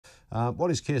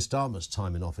What is Keir Starmer's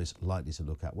time in office likely to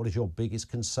look at? What is your biggest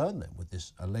concern then with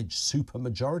this alleged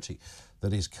supermajority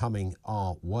that is coming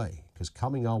our way? Because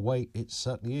coming our way, it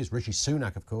certainly is. Rishi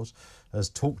Sunak, of course, has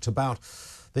talked about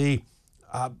the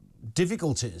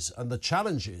difficulties and the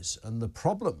challenges and the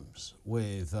problems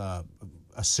with a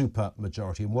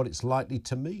supermajority and what it's likely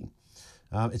to mean.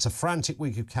 It's a frantic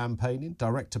week of campaigning,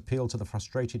 direct appeal to the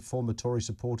frustrated former Tory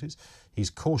supporters. He's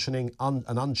cautioning an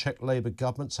unchecked Labour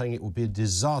government, saying it will be a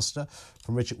disaster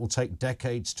from which it will take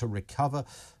decades to recover.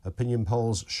 Opinion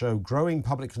polls show growing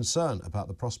public concern about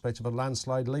the prospect of a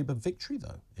landslide Labour victory,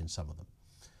 though, in some of them.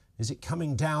 Is it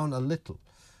coming down a little?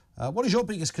 What is your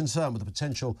biggest concern with the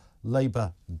potential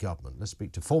Labour government? Let's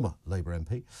speak to former Labour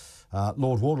MP.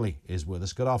 Lord Walney is with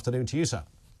us. Good afternoon to you, sir.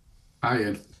 Hi,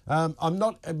 Ian. I'm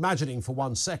not imagining for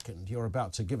 1 second you're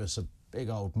about to give us a big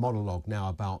old monologue now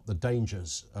about the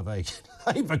dangers of a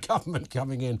Labour government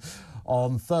coming in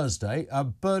on Thursday.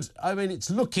 But, I mean, it's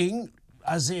looking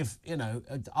as if, you know,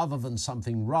 other than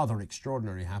something rather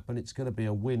extraordinary happen, it's going to be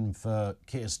a win for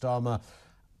Keir Starmer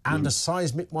and a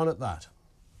seismic one at that.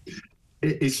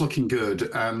 It's looking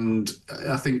good, and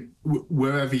I think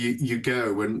wherever you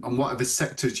go and whatever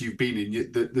sectors you've been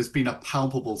in, there's been a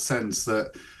palpable sense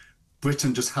that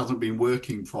Britain just hasn't been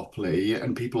working properly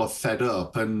and people are fed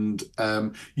up. And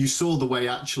you saw the way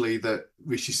actually that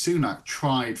Rishi Sunak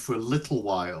tried for a little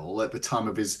while at the time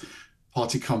of his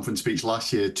party conference speech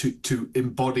last year to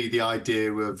embody the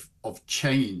idea of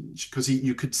change, because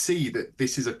you could see that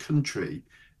this is a country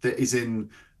that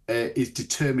is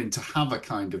determined to have a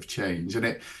kind of change, and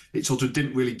it sort of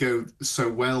didn't really go so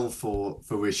well for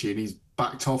Rishi, and he's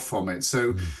backed off from it.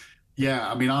 So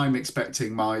yeah, I mean, I'm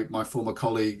expecting my former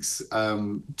colleagues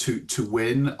to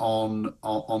win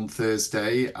on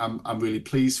Thursday. I'm really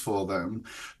pleased for them,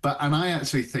 and I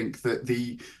actually think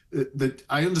that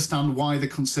I understand why the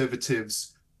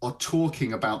Conservatives are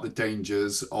talking about the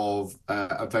dangers of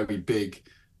a very big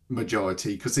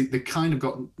majority, because they kind of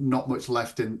got not much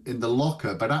left in the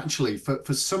locker. But actually,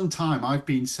 for some time, I've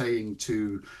been saying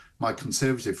to my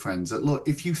Conservative friends that, look,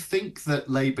 if you think that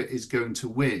Labour is going to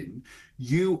win,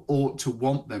 you ought to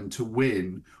want them to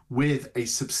win with a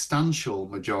substantial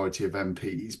majority of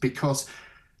MPs, because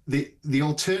the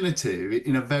alternative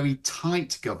in a very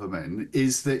tight government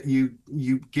is that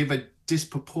you give a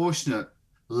disproportionate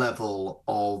level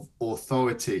of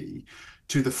authority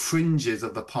to the fringes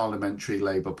of the parliamentary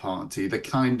Labour Party, the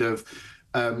kind of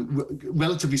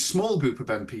relatively small group of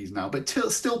MPs now, but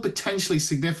still potentially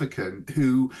significant,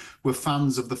 who were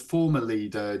fans of the former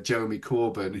leader, Jeremy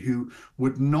Corbyn, who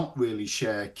would not really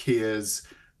share Keir's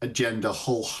agenda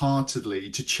wholeheartedly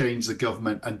to change the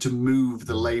government and to move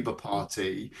the Labour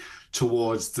Party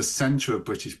towards the centre of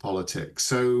British politics.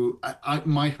 So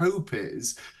my hope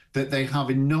is that they have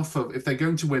enough of, if they're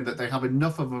going to win, that they have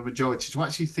enough of a majority to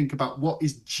actually think about what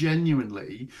is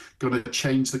genuinely going to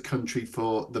change the country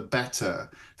for the better,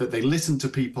 that they listen to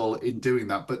people in doing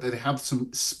that, but that they have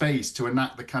some space to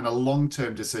enact the kind of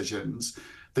long-term decisions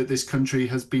that this country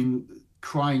has been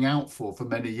crying out for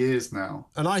many years now.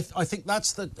 And I think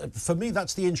that's for me,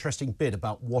 that's the interesting bit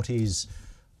about what is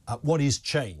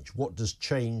change. What does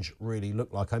change really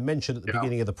look like? I mentioned at the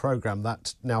beginning of the programme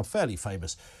that now fairly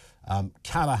famous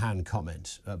Callaghan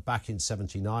comment back in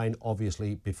 '79,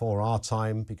 obviously before our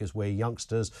time because we're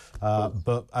youngsters,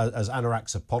 but as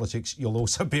anoraks of politics, you'll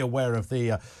also be aware of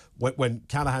the when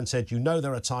Callaghan said, you know,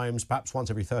 there are times, perhaps once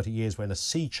every 30 years, when a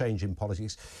sea change in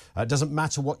politics. It doesn't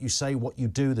matter what you say, what you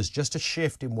do, there's just a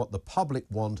shift in what the public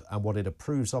want and what it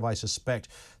approves of. I suspect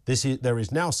there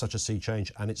is now such a sea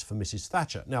change, and it's for Mrs.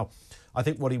 Thatcher. Now, I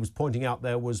think what he was pointing out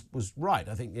there was right.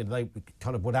 I think, you know, they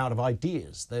kind of went out of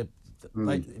ideas.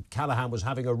 Callaghan was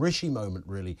having a Rishi moment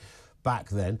really back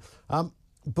then.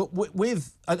 But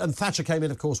and Thatcher came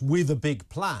in, of course, with a big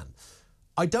plan.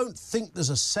 I don't think there's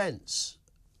a sense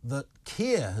that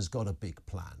Keir has got a big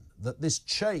plan, that this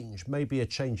change may be a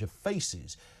change of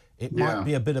faces. It might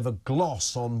be a bit of a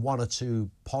gloss on one or two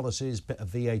policies, bit of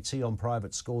VAT on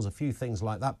private schools, a few things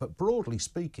like that. But broadly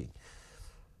speaking,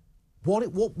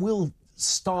 what will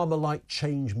Starmer-like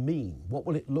change mean? What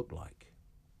will it look like?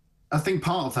 I think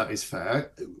part of that is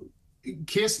fair.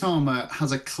 Keir Starmer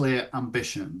has a clear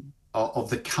ambition of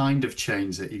the kind of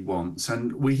change that he wants.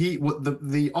 And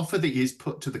the offer that he's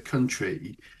put to the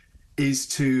country is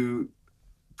to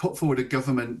put forward a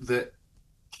government that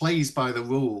plays by the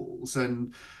rules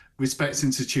and respects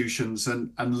institutions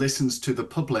and listens to the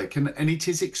public. And it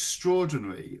is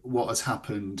extraordinary what has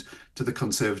happened to the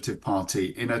Conservative Party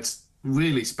in a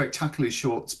really spectacularly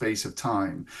short space of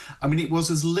time. I mean, it was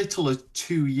as little as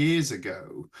 2 years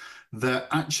ago that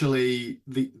actually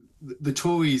the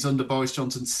Tories under Boris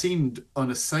Johnson seemed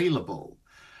unassailable.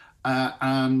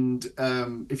 And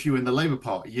if you were in the Labour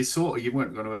Party, you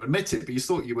weren't going to admit it, but you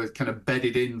thought you were kind of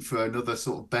bedded in for another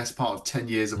sort of best part of 10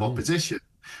 years of opposition.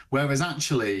 Whereas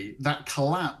actually that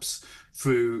collapse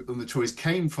through on the Tories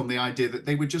came from the idea that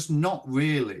they were just not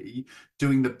really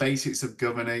doing the basics of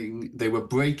governing. They were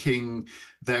breaking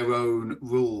their own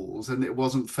rules, and it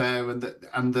wasn't fair. And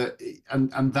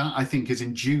that I think has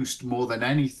induced more than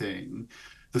anything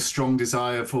the strong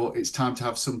desire for it's time to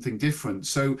have something different.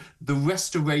 So the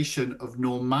restoration of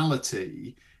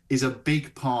normality is a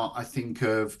big part, I think,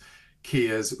 of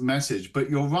Keir's message. But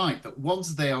you're right that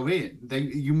once they are in,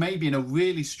 you may be in a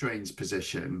really strange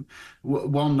position,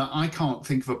 one that I can't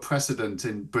think of a precedent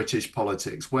in British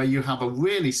politics, where you have a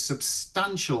really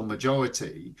substantial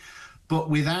majority, but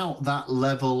without that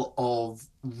level of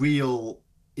real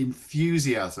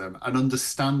enthusiasm and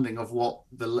understanding of what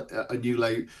a new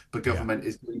Labour government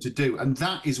is going to do. And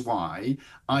that is why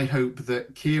I hope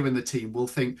that Keir and the team will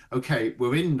think, okay,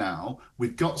 we're in now,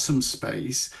 we've got some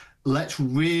space, let's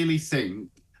really think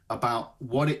about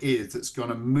what it is that's going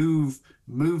to move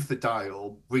the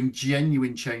dial, bring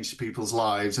genuine change to people's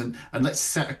lives, and let's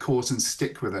set a course and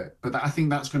stick with it. But I think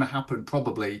that's going to happen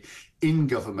probably in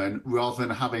government rather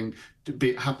than having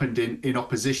happened in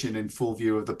opposition in full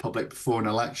view of the public before an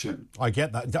election. I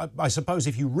get that. I suppose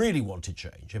if you really wanted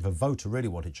change, if a voter really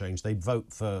wanted change, they'd vote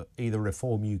for either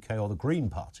Reform UK or the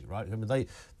Green Party, right? I mean,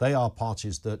 they are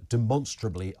parties that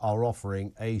demonstrably are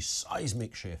offering a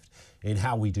seismic shift in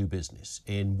how we do business,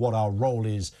 in what our role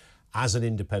is as an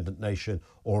independent nation,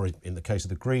 or in the case of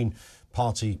the Green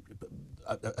Party,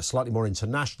 a slightly more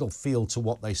international feel to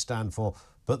what they stand for.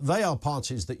 But they are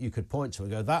parties that you could point to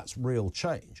and go, that's real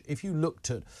change. If you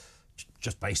looked at,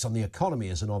 just based on the economy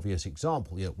as an obvious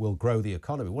example, we'll grow the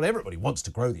economy. Well, everybody wants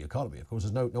to grow the economy. Of course,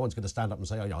 there's no one's going to stand up and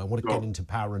say, oh, yeah, I want to get into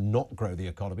power and not grow the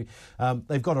economy.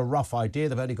 They've got a rough idea.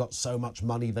 They've only got so much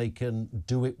money they can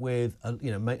do it with, a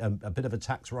bit of a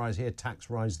tax rise here, tax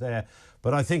rise there.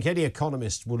 But I think any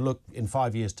economist will look in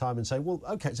 5 years' time and say, well,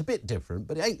 OK, it's a bit different,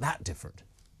 but it ain't that different.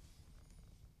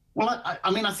 Well,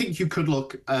 I mean, I think you could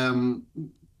look.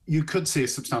 You could see a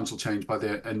substantial change by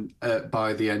the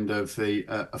end of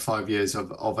the 5 years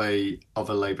of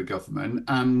a Labour government,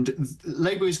 and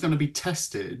Labour is going to be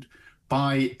tested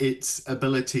by its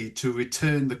ability to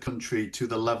return the country to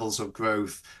the levels of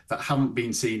growth that haven't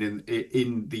been seen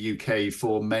in the UK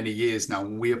for many years now.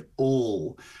 And we have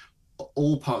all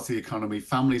parts of the economy,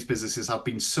 families, businesses have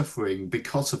been suffering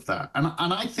because of that. And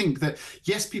I think that,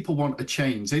 yes, people want a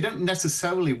change. They don't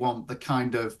necessarily want the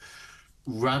kind of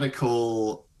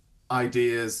radical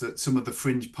ideas that some of the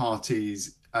fringe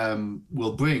parties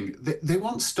will bring. They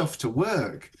want stuff to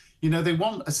work. They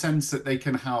want a sense that they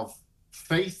can have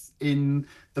faith in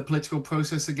the political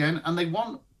process again, and they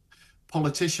want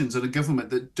politicians and a government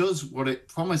that does what it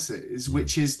promises,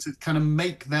 which is to kind of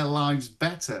make their lives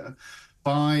better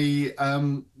by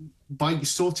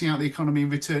sorting out the economy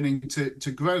and returning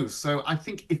to growth. So I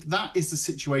think if that is the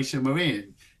situation we're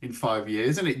in 5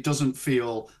 years, and it doesn't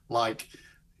feel like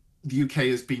the UK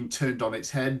has been turned on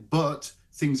its head, but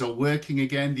things are working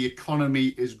again, the economy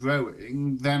is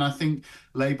growing, then I think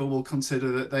Labour will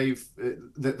consider that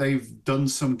they've done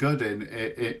some good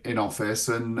in office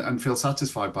and feel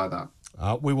satisfied by that.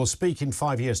 We will speak in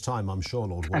 5 years' time, I'm sure,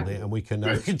 Lord Walney, and we can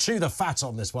chew the fat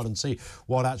on this one and see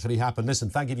what actually happened. Listen,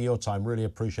 thank you for your time. Really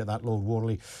appreciate that. Lord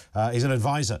Walney is an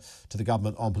advisor to the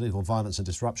government on political violence and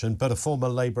disruption, but a former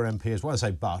Labour MP as well. I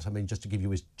say but, I mean, just to give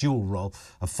you his dual role,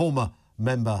 a former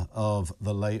member of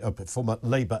the former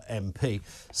Labour MP,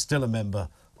 still a member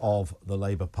of the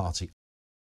Labour Party.